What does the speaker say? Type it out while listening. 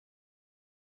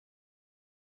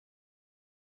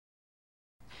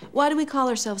Why do we call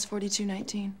ourselves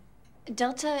 4219?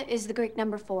 Delta is the Greek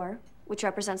number 4, which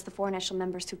represents the 4 initial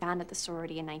members who founded the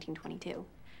sorority in 1922.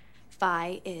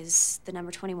 Phi is the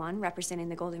number 21, representing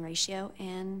the golden ratio,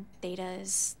 and Theta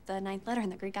is the 9th letter in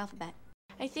the Greek alphabet.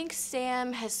 I think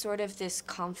Sam has sort of this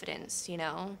confidence, you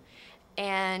know?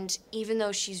 And even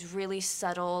though she's really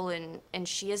subtle and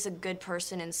she is a good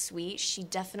person and sweet, she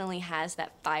definitely has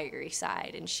that fiery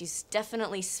side, and she's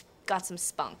definitely got some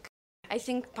spunk. I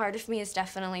think part of me is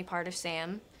definitely part of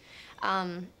Sam.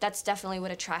 That's definitely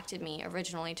what attracted me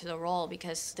originally to the role,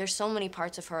 because there's so many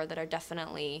parts of her that are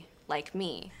definitely like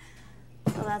me.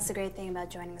 Well, that's the great thing about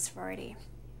joining the sorority.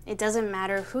 It doesn't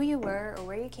matter who you were or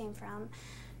where you came from.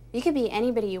 You could be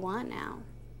anybody you want now.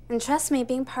 And trust me,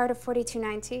 being part of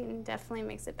 4219 definitely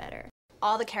makes it better.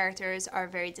 All the characters are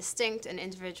very distinct and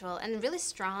individual and really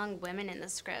strong women in the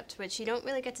script, which you don't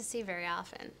really get to see very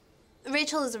often.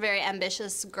 Rachel is a very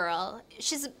ambitious girl.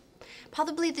 She's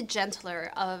probably the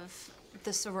gentler of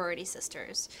the sorority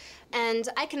sisters. And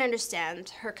I can understand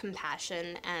her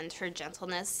compassion and her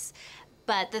gentleness.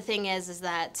 But the thing is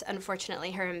that,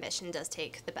 unfortunately, her ambition does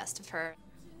take the best of her.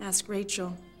 Ask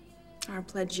Rachel. Our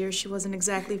pledge year, she wasn't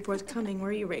exactly forthcoming,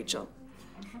 were you, Rachel?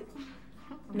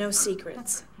 No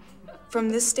secrets. From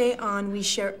this day on, we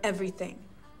share everything.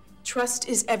 Trust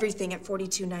is everything at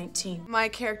 4219. My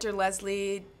character,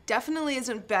 Leslie, definitely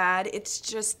isn't bad. It's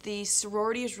just the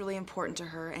sorority is really important to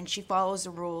her, and she follows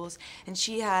the rules, and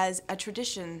she has a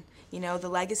tradition, you know, the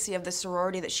legacy of the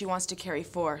sorority that she wants to carry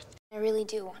forth. I really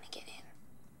do want to get in.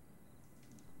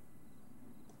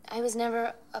 I was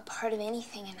never a part of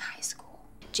anything in high school.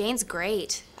 Jane's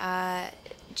great.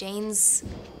 Jane's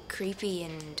creepy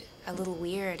and a little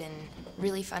weird and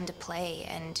really fun to play,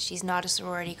 and she's not a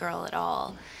sorority girl at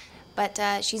all.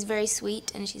 But she's very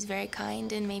sweet and she's very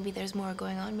kind, and maybe there's more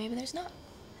going on, maybe there's not.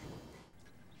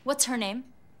 What's her name?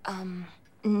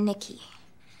 Nikki.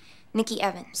 Nikki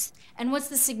Evans. And what's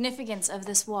the significance of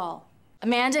this wall?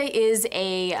 Amanda is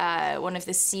one of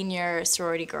the senior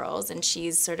sorority girls, and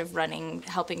she's sort of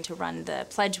helping to run the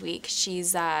pledge week. She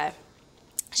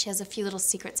has a few little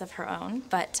secrets of her own,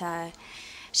 but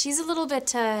she's a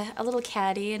little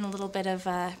catty and a little bit of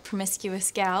a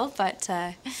promiscuous gal, but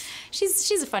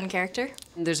she's a fun character.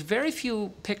 There's very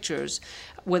few pictures,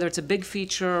 whether it's a big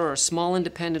feature or a small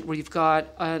independent, where you've got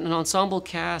an ensemble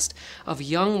cast of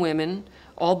young women,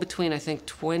 all between, I think,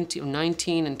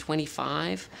 19 and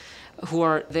 25, who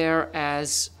are there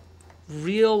as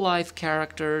real-life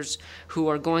characters who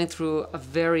are going through a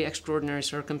very extraordinary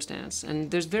circumstance. And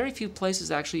there's very few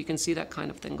places, actually, you can see that kind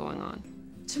of thing going on.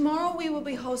 Tomorrow we will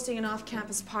be hosting an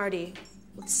off-campus party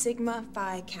with Sigma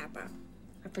Phi Kappa,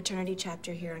 a fraternity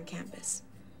chapter here on campus.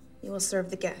 You will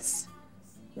serve the guests.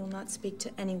 You will not speak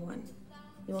to anyone.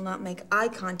 You will not make eye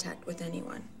contact with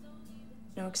anyone.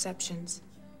 No exceptions.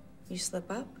 You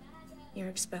slip up, you're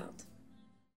expelled.